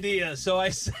no idea. So I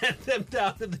sent them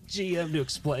down to the GM to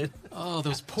explain. Oh,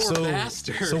 those poor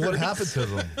bastards. So what happened to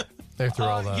them after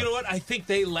all that? You know what? I think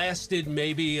they lasted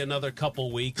maybe another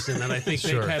couple weeks, and then I think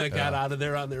Sure, they kind of got out of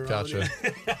there on their Gotcha.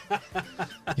 own.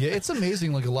 Yeah, it's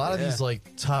amazing. Like a lot of these like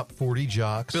top 40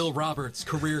 jocks. Bill Roberts,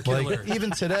 career killer. Like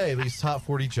even today, these top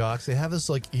 40 jocks, they have this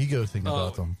like ego thing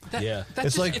about them. Yeah.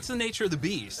 That's It's it's the nature of the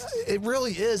beast. It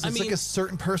really is. It's mean- like a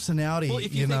certain personality. Well,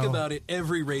 if you think know? about it,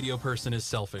 every radio person is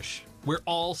selfish. We're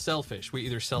all selfish. We're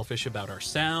either selfish about our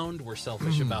sound, we're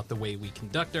selfish about the way we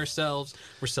conduct ourselves,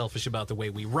 we're selfish about the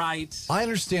way we write. I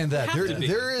understand that Have to be.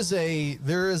 there is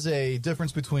a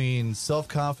difference between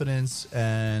self-confidence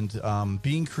and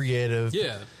being creative,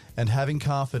 Yeah. and having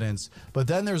confidence. But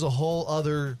then there's a whole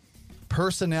other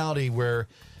personality where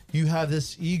you have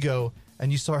this ego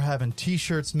and you start having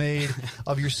T-shirts made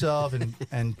of yourself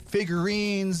and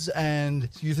figurines, and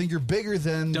you think you're bigger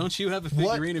than. Don't you have a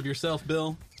figurine of yourself,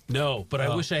 Bill? No, but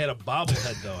I wish I had a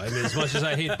bobblehead, though. I mean, as much as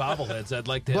I hate bobbleheads, I'd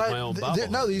like to have my own bobblehead.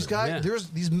 No, these guys. Yeah. There's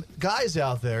these guys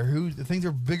out there who think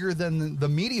they're bigger than the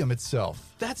medium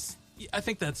itself. I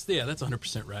think that's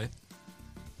 100% right.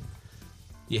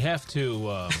 You have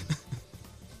to.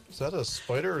 Is that a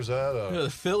spider or is that a? The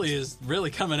Philly is really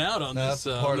coming out on That's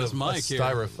this, part this of mic here.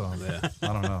 styrofoam. I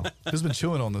don't know. Who's been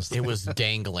chewing on this thing? It was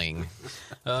dangling.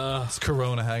 It's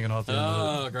Corona hanging off the end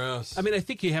of it. Oh, gross. I mean, I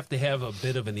think you have to have a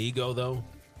bit of an ego, though.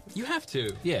 You have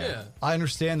to. Yeah. I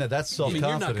understand that. That's mean, you're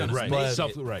not self-confidence. gonna Right. make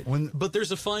but it. Right. when But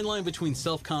there's a fine line between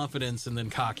self-confidence and then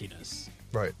cockiness.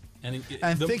 right. And,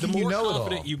 And the thinking more you know it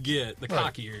confident all. you get, the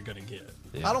Right. cockier you're going to get.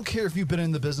 I don't care if you've been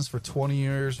in the business for 20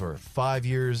 years or 5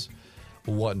 years,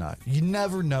 whatnot. You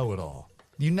never know it all.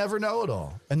 You never know it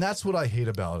all, and that's what I hate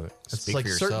about it. It's Speak like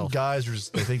for certain yourself. guys are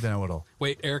just, they think they know it all.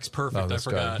 Wait, Eric's perfect. No, I this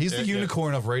guy. forgot. He's the Eric-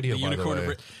 unicorn of radio, The by unicorn the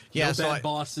way. of Yeah, no so bad I-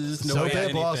 bosses, No no bad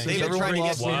anything. bosses. They've been Everyone trying to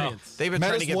loves get him. Wow. They've been Met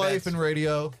trying to his get wife back. in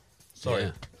radio. Sorry.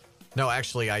 Yeah. No,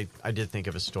 actually, I did think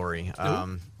of a story.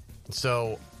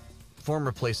 So,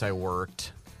 former place I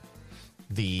worked,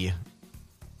 the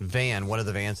van, one of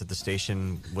the vans at the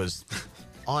station was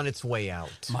on its way out.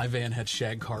 My van had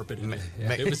shag carpet in it.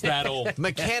 Me- It was that old.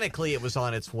 Mechanically, it was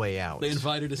on its way out. They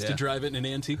invited us to drive it in an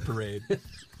antique parade.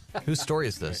 Whose story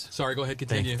is this? Sorry, go ahead,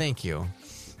 continue. Thank you.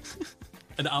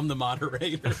 And I'm the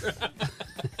moderator.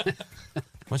 Why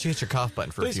don't you hit your cough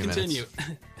button for Please a few continue.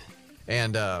 minutes?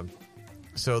 And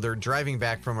so they're driving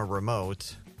back from a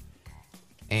remote,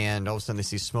 and all of a sudden they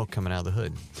see smoke coming out of the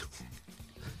hood.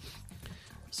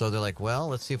 So they're like, well,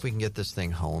 let's see if we can get this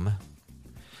thing home.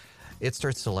 It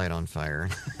starts to light on fire.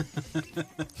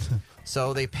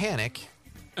 So they panic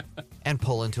and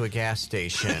pull into a gas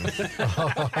station.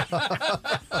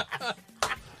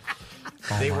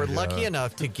 They were lucky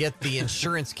enough to get the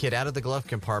insurance kit out of the glove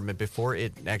compartment before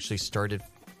it actually started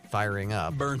firing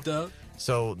up. Burnt up.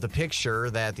 So the picture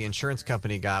that the insurance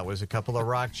company got was a couple of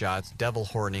rock jots devil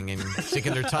horning and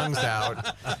sticking their tongues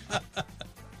out.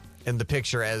 And the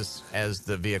picture as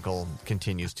the vehicle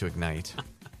continues to ignite.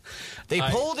 They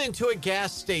pulled into a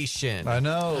gas station. I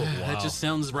know. That just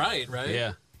sounds right?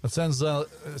 Yeah. It sounds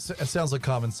like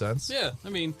common sense. Yeah, I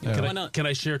mean, Can why not? Can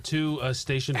I share 2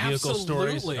 station vehicle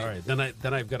stories? Absolutely. All right,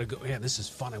 then I've got to go. Yeah, this is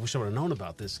fun. I wish I would have known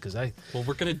about this because Well,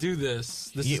 we're gonna do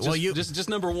this. This is just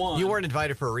number one. You weren't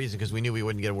invited for a reason because we knew we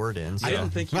wouldn't get a word in. So. I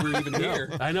didn't think you were even here.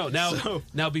 I know.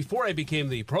 Now, before I became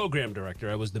the program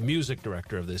director, I was the music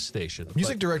director of this station.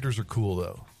 Music directors are cool,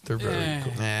 though. They're very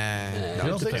cool. No, You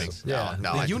don't think depends. so? Yeah.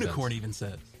 No, The it unicorn even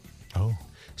said. Oh.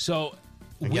 So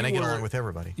Again, I get were- along with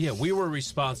everybody. Yeah, we were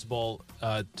responsible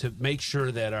to make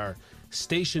sure that our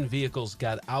station vehicles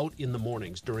got out in the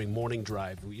mornings during morning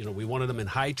drive. We wanted them in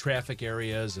high traffic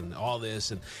areas and all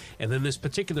this, and then this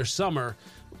particular summer,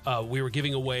 we were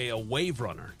giving away a Wave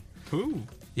Runner. Ooh.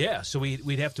 Yeah, so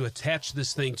we'd have to attach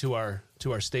this thing to our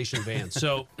station van.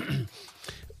 So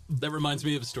That reminds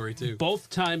me of a story too. both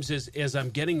times as I'm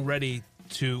getting ready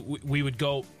to, we would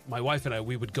go, my wife and I,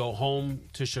 we would go home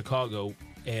to Chicago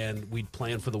and we'd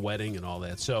plan for the wedding and all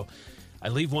that. So I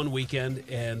leave one weekend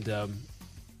and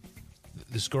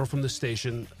this girl from the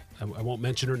station, I won't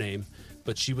mention her name,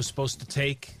 but she was supposed to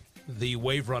take the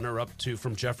Wave Runner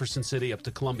from Jefferson City up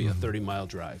to Columbia, 30-mile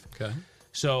drive. Okay.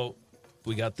 So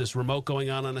we got this remote going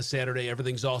on a Saturday.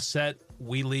 Everything's all set.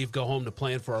 We leave, go home to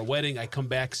plan for our wedding. I come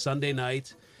back Sunday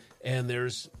night, and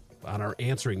there's on our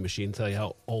answering machine, tell you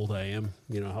how old I am,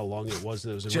 how long it was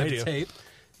that it was in Check radio. tape.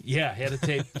 Yeah, had a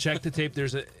tape. Check the tape.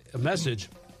 There's a message.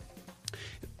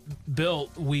 Bill,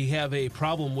 we have a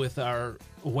problem with our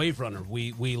Wave Runner.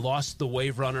 We lost the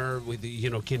Wave Runner.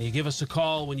 Can you give us a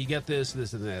call when you get this and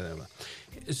that?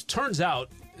 It turns out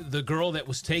the girl that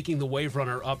was taking the Wave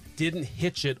Runner up didn't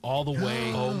hitch it all the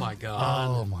way. Oh my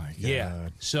god. Oh, my God. Yeah.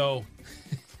 So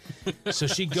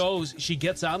she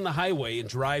gets on the highway and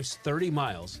drives 30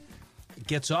 miles,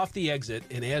 gets off the exit,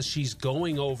 and as she's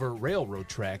going over railroad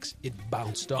tracks, it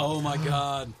bounced off. Oh my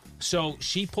god. So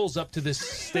she pulls up to this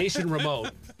station remote,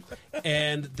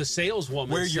 and the saleswoman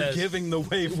Where you're says, giving the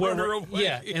Wave Runner away.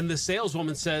 Yeah, and the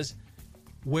saleswoman says,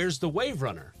 "Where's the Wave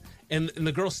Runner?" And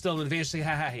the girl's still in advance saying,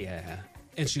 "Ha, yeah."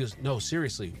 And she goes, "No,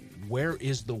 seriously, where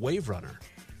is the Wave Runner?"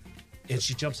 And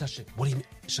she jumps out. She's like, "What do you mean?"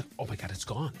 She's like, "Oh my God, it's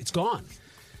gone. It's gone."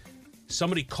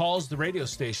 Somebody calls the radio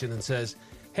station and says,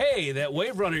 "Hey, that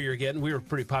Wave Runner you're getting," we were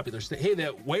pretty popular. Hey,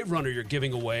 that Wave Runner you're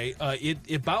giving away,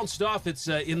 it bounced off. It's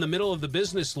in the middle of the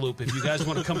business loop. If you guys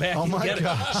want to come back Oh and my get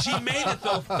God. it. She made it,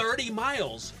 though, 30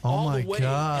 miles Oh all my the way.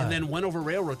 God. And then went over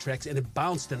railroad tracks, and it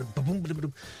bounced, and it boom, boom, boom,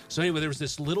 boom. So anyway, there was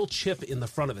this little chip in the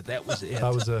front of it. That was it.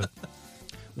 That was a.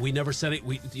 We never said it.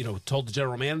 We, told the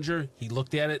general manager. He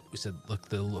looked at it. We said, "Look,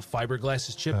 the fiberglass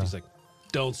is chipped." He's like,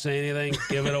 "Don't say anything.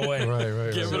 Give it away."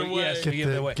 Right. Give it away. Yes, we give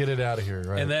it away. Get it out of here,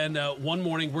 right? And then one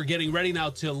morning, we're getting ready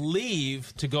now to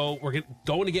leave to go. We're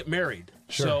going to get married.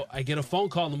 Sure. So I get a phone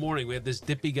call in the morning. We had this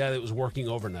dippy guy that was working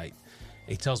overnight.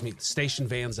 He tells me the station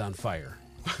van's on fire.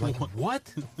 I'm like, what?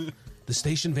 The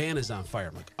station van is on fire.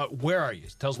 I'm like, where are you? He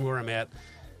tells me where I'm at.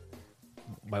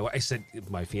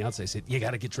 My fiance said, "You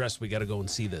got to get dressed. We got to go and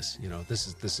see this. This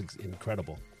is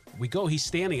incredible." We go. He's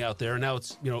standing out there. Now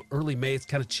it's early May. It's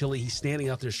kind of chilly. He's standing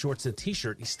out there, shorts and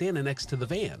t-shirt. He's standing next to the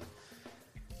van.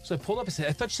 So I pulled up and said,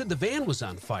 "I thought you said the van was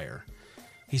on fire."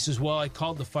 He says, "Well, I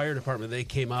called the fire department. They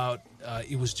came out.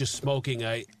 It was just smoking.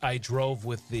 I drove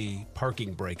with the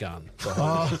parking brake on the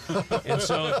whole way." And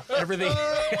so everything,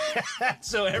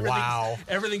 Wow.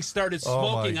 everything started Oh, my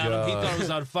smoking on him. He God. thought it was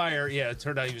on fire. Yeah, it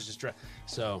turned out he was just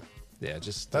so. Yeah,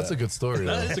 just That's a good story.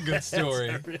 That though. is a good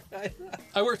story.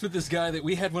 I worked with this guy that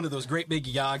we had one of those great big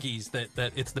Yagis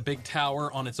that it's the big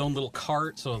tower on its own little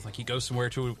cart. So it's like you go somewhere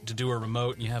to do a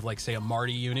remote and you have like, say, a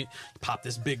Marty unit. You pop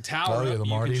this big tower Oh, yeah, up, the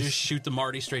you Martys. can just shoot the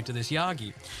Marty straight to this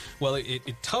Yagi. Well, it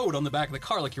towed on the back of the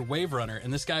car like your Wave Runner.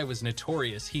 And this guy was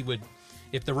notorious. He would...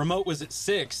 If the remote was at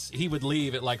 6, he would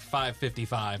leave at like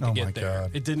 5:55 to Oh, get my there.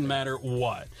 God. It didn't matter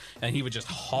what. And he would just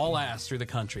haul ass through the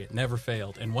country. It never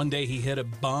failed. And one day he hit a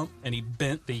bump and he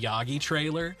bent the Yagi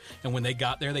trailer. And when they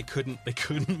got there, they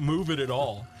couldn't move it at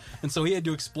all. And so he had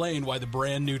to explain why the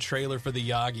brand new trailer for the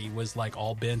Yagi was like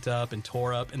all bent up and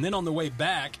tore up. And then on the way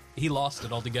back, he lost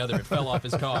it altogether. It fell off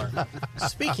his car.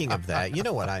 Speaking of that, you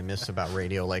know what I miss about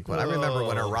radio? Like when I remember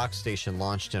when our rock station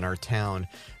launched in our town,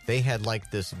 they had like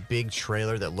this big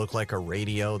trailer that looked like a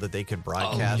radio that they could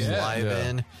broadcast yeah. live Yeah.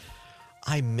 in.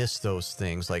 I miss those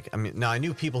things. Like, I mean, now I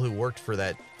knew people who worked for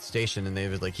that station and they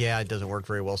was like, yeah, it doesn't work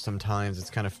very well sometimes. It's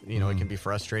kind of, it can be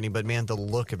frustrating, but man, the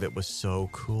look of it was so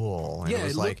cool. And Yeah,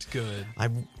 was it like, looked good.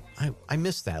 I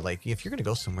miss that. Like, if you're going to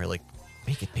go somewhere, like,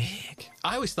 make it big.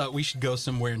 I always thought we should go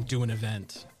somewhere and do an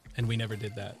event, and we never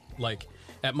did that. Like,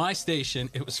 at my station,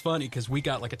 it was funny because we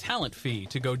got like a talent fee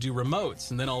to go do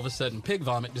remotes, and then all of a sudden Pig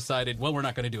Vomit decided, well, we're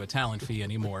not going to do a talent fee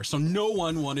anymore. So no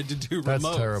one wanted to do remotes.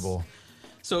 That's terrible.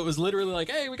 So it was literally like,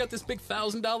 hey, we got this big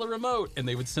 $1,000 remote. And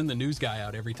they would send the news guy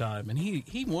out every time. And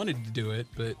he wanted to do it,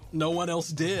 but no one else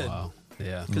did. Wow.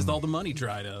 Yeah. Because all the money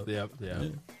dried up. Yep.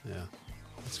 Yeah.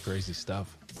 It's crazy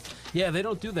stuff. Yeah, they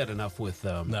don't do that enough with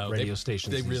radio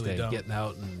stations they these really days, don't. getting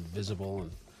out and visible.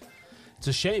 And it's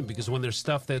a shame because when there's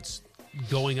stuff that's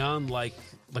going on like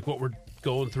what we're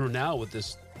going through now with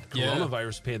this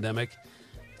coronavirus pandemic,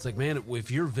 it's like, man, if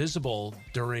you're visible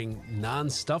during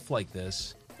non-stuff like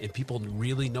this and people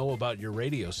really know about your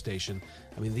radio station,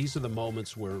 I mean, these are the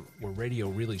moments where radio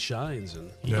really shines. And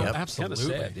Absolutely.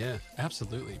 Kind of sad, yeah.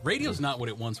 Absolutely. Radio's not what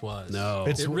it once was. No.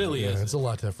 It really is. It's a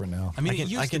lot different now. I mean, it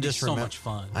used to be so much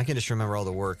fun. I can just remember all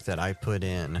the work that I put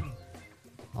in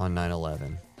on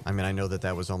 9/11. I mean, I know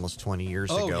that was almost 20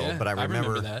 years ago, yeah. but I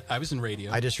remember that. I was in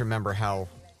radio. I just remember how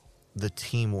the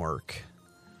teamwork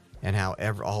and how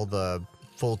all the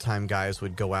full-time guys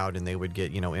would go out and they would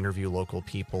get, interview local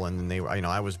people, and then they,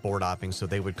 I was board opping, so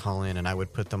they would call in and I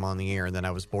would put them on the air, and then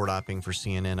I was board opping for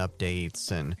CNN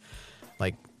updates, and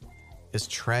like, as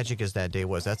tragic as that day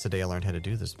was, that's the day I learned how to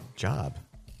do this job.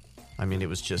 I mean, it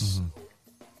was just.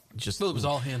 Well, it was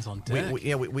all hands on deck.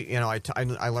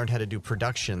 I learned how to do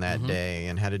production that day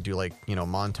and how to do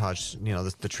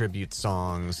montage, the tribute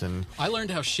songs, and I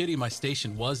learned how shitty my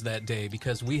station was that day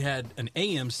because we had an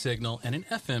AM signal and an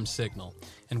FM signal,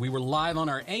 and we were live on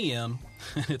our AM.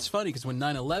 And it's funny because when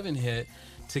 9/11 hit,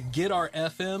 to get our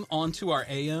FM onto our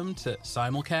AM to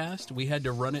simulcast, we had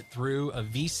to run it through a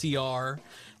VCR,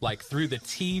 like through the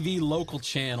TV local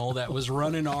channel that was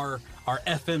running our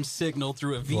FM signal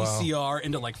through a VCR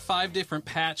into like 5 different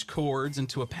patch cords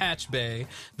into a patch bay,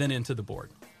 then into the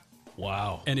board.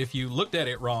 Wow. And if you looked at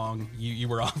it wrong, you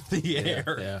were off the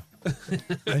air. Yeah.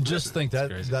 And just think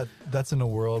that's in a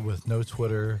world with no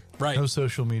Twitter, right? No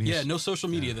social media. Yeah, no social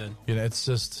media then. It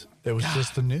was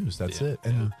just the news. That's it.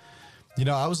 And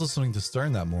I was listening to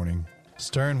Stern that morning.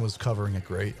 Stern was covering it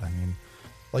great. I mean,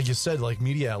 like you said, like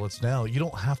media outlets now, you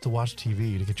don't have to watch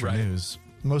TV to get your news.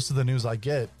 Most of the news I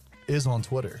get is on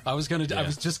Twitter. I was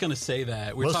just gonna say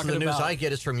that. Most of the news I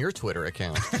get is from your Twitter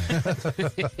account.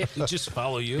 Just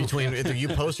follow you. Between either you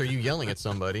post or you yelling at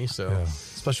somebody. So,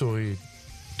 especially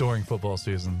during football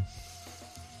season,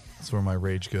 that's where my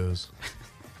rage goes.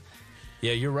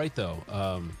 Yeah, you're right though.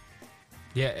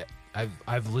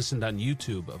 I've listened on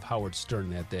YouTube of Howard Stern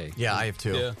that day. Yeah, I have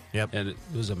too. Yeah. Yep. And it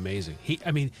was amazing.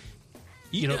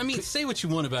 Say what you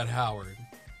want about Howard,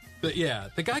 but yeah,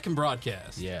 the guy can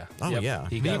broadcast. Yeah. Oh, yeah.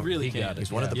 He really can. got it.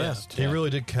 He's one of the best. He really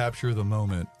did capture the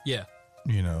moment. Yeah.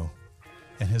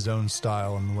 In his own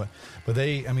style but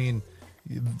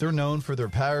they're known for their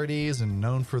parodies and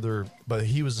known for but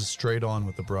he was just straight on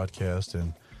with the broadcast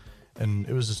and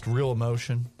it was just real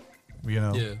emotion,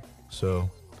 Yeah.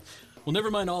 So. Well,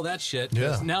 never mind all that shit.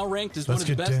 Because now ranked as one of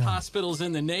the best hospitals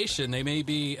in the nation. They may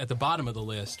be at the bottom of the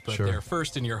list, but they're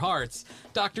first in your hearts.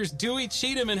 Doctors Dewey,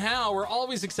 Cheatham, and Howe are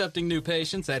always accepting new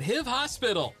patients at HIV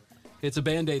Hospital. It's a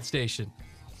Band-Aid station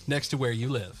next to where you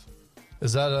live.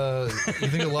 Is that you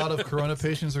think a lot of corona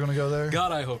patients are going to go there?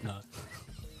 God, I hope not.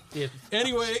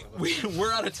 Anyway,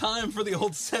 we're out of time for the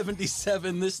old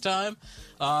 77 this time.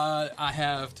 I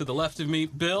have to the left of me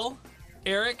Bill,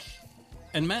 Eric,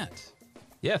 and Matt.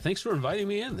 Yeah, thanks for inviting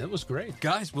me in. That was great.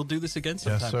 Guys, we'll do this again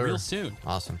sometime real soon.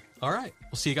 Awesome. All right.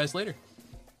 We'll see you guys later.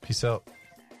 Peace out.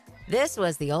 This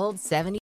was the old 70.